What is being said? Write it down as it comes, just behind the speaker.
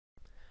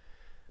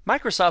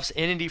Microsoft's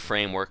Entity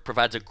Framework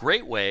provides a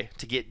great way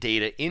to get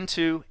data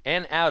into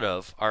and out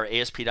of our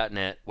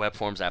ASP.NET Web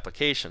Forms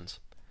applications.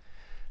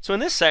 So in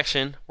this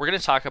section, we're going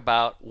to talk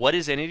about what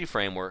is Entity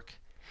Framework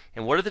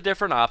and what are the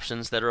different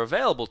options that are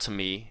available to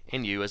me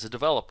and you as a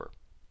developer.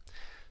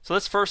 So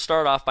let's first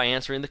start off by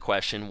answering the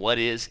question, what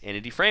is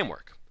Entity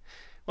Framework?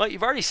 Well,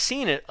 you've already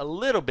seen it a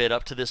little bit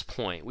up to this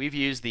point. We've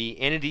used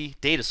the entity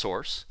data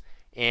source,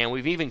 and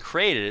we've even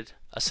created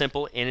a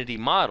simple entity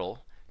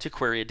model to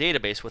query a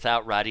database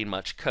without writing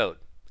much code.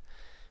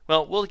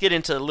 Well, we'll get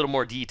into a little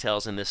more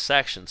details in this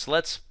section. So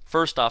let's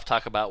first off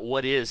talk about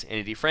what is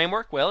Entity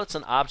Framework. Well, it's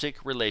an object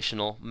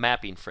relational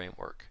mapping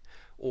framework,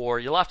 or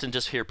you'll often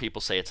just hear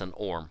people say it's an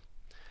ORM.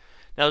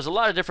 Now, there's a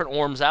lot of different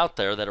ORMs out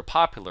there that are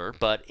popular,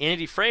 but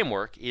Entity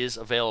Framework is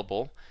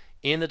available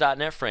in the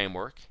 .NET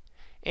Framework,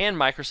 and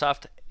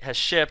Microsoft has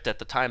shipped, at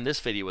the time this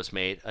video was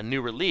made, a new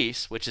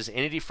release, which is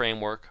Entity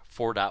Framework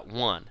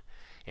 4.1,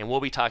 and we'll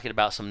be talking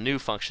about some new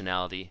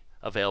functionality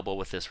available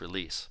with this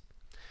release.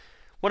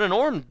 What an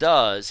ORM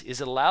does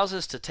is it allows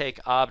us to take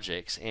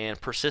objects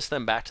and persist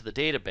them back to the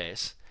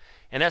database,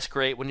 and that's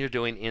great when you're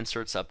doing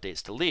inserts,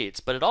 updates,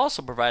 deletes, but it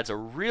also provides a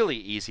really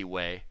easy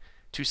way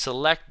to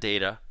select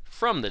data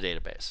from the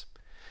database.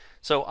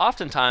 So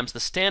oftentimes the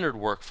standard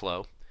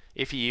workflow,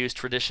 if you use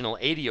traditional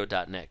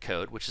ADO.NET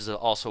code, which is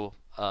also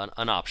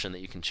an option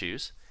that you can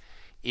choose,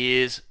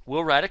 is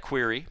we'll write a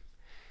query,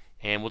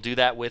 and we'll do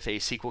that with a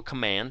SQL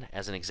command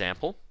as an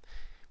example.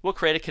 We'll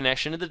create a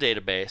connection to the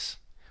database,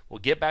 we'll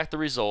get back the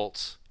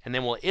results, and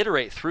then we'll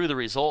iterate through the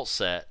results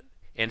set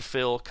and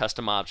fill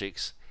custom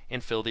objects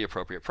and fill the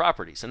appropriate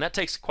properties. And that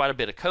takes quite a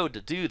bit of code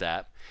to do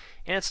that,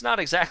 and it's not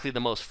exactly the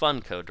most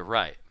fun code to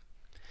write.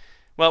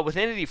 Well, with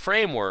Entity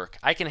Framework,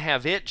 I can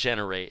have it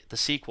generate the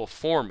SQL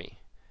for me,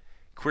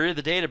 query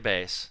the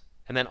database,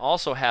 and then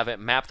also have it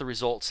map the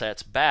result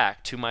sets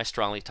back to my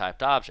strongly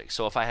typed object.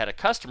 So if I had a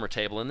customer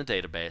table in the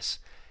database,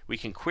 we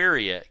can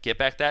query it, get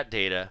back that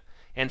data,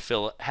 and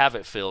have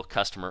it fill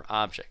customer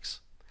objects.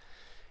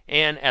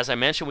 And as I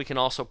mentioned, we can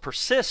also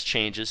persist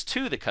changes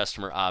to the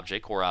customer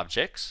object or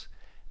objects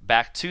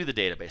back to the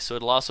database. So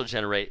it'll also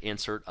generate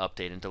insert,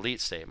 update, and delete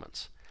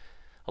statements.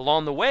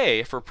 Along the way,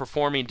 if we're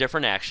performing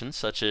different actions,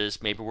 such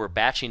as maybe we're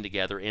batching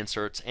together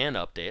inserts and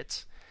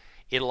updates,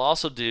 it'll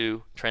also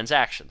do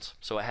transactions.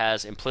 So it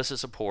has implicit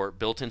support,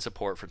 built-in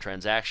support for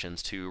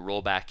transactions to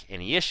roll back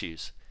any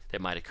issues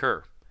that might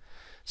occur.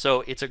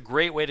 So it's a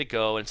great way to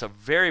go, and it's a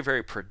very,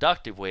 very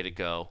productive way to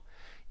go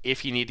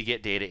if you need to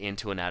get data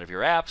into and out of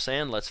your apps,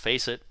 and let's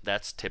face it,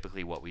 that's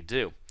typically what we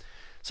do.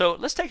 So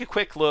let's take a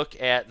quick look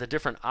at the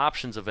different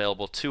options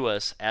available to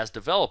us as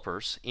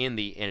developers in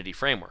the Entity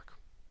Framework.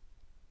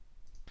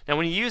 Now,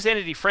 when you use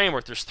Entity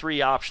Framework, there's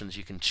three options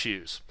you can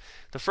choose.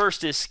 The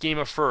first is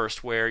Schema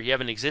First, where you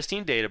have an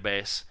existing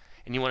database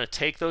and you want to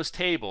take those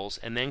tables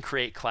and then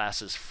create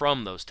classes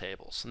from those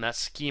tables, and that's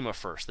Schema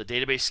First. The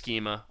database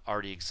schema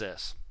already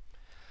exists.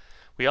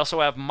 We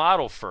also have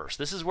Model First.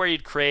 This is where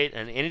you'd create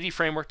an Entity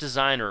Framework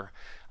Designer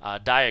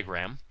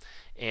diagram,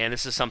 and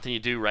this is something you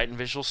do right in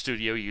Visual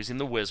Studio using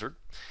the wizard.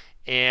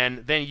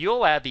 And then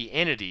you'll add the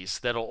entities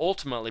that will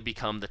ultimately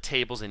become the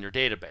tables in your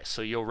database.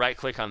 So you'll right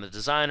click on the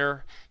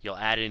designer, you'll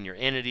add in your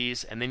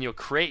entities, and then you'll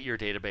create your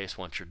database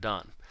once you're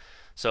done.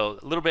 So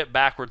a little bit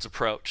backwards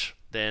approach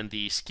than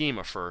the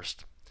Schema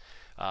First,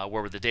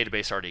 where the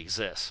database already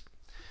exists.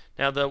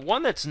 Now, the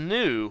one that's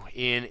new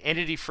in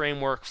Entity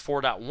Framework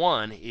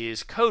 4.1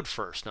 is Code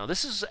First. Now,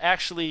 this is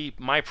actually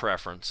my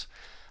preference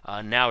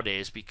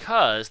nowadays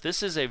because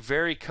this is a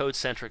very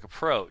code-centric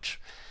approach.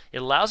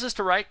 It allows us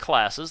to write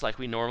classes like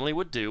we normally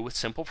would do with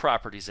simple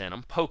properties in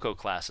them, POCO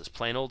classes,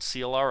 plain old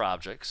CLR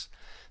objects,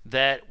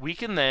 that we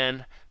can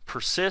then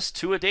persist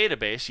to a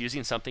database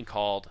using something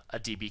called a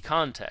DB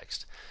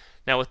context.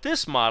 Now, with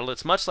this model,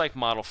 it's much like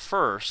Model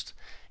First,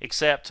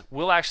 except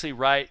we'll actually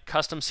write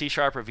custom C#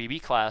 or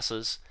VB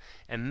classes,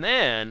 and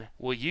then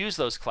we'll use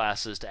those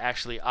classes to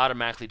actually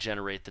automatically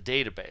generate the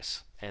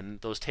database, and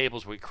those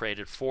tables will be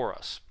created for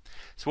us.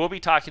 So we'll be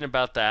talking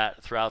about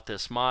that throughout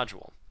this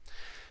module.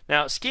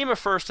 Now, Schema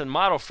First and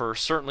Model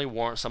First certainly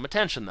warrant some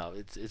attention, though.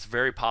 It's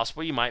very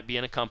possible you might be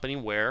in a company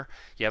where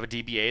you have a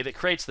DBA that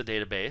creates the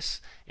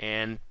database,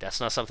 and that's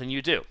not something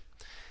you do.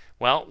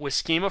 Well, with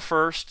Schema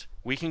First,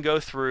 we can go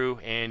through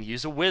and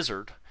use a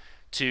wizard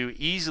to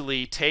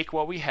easily take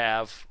what we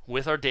have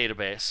with our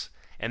database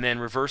and then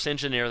reverse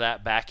engineer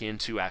that back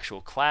into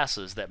actual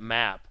classes that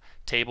map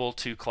table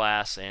to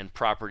class and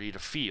property to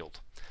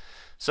field.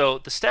 So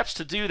the steps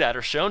to do that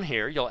are shown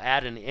here. You'll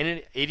add an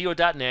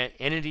ADO.NET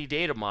entity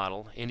data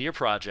model into your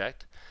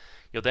project.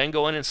 You'll then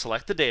go in and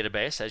select the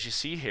database, as you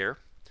see here.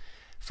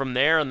 From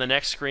there, on the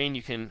next screen,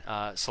 you can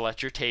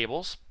select your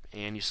tables,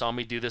 and you saw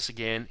me do this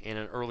again in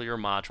an earlier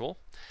module.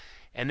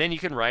 And then you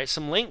can write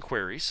some link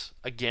queries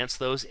against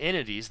those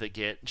entities that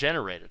get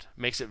generated.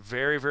 Makes it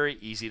very, very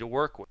easy to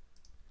work with.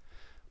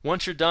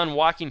 Once you're done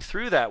walking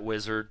through that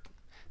wizard,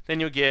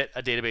 then you'll get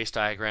a database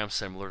diagram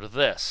similar to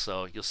this.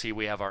 So you'll see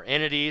we have our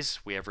entities,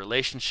 we have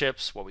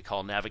relationships, what we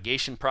call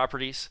navigation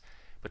properties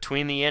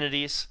between the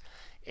entities,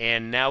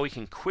 and now we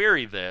can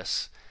query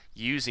this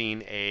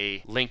using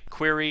a linked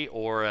query,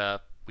 or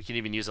we can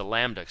even use a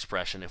lambda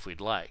expression if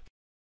we'd like.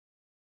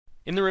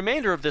 In the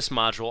remainder of this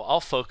module,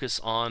 I'll focus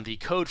on the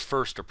code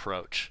first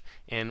approach,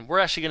 and we're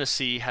actually going to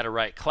see how to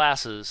write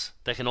classes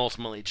that can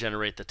ultimately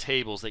generate the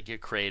tables that get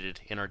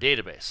created in our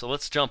database. So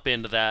let's jump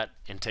into that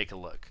and take a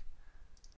look.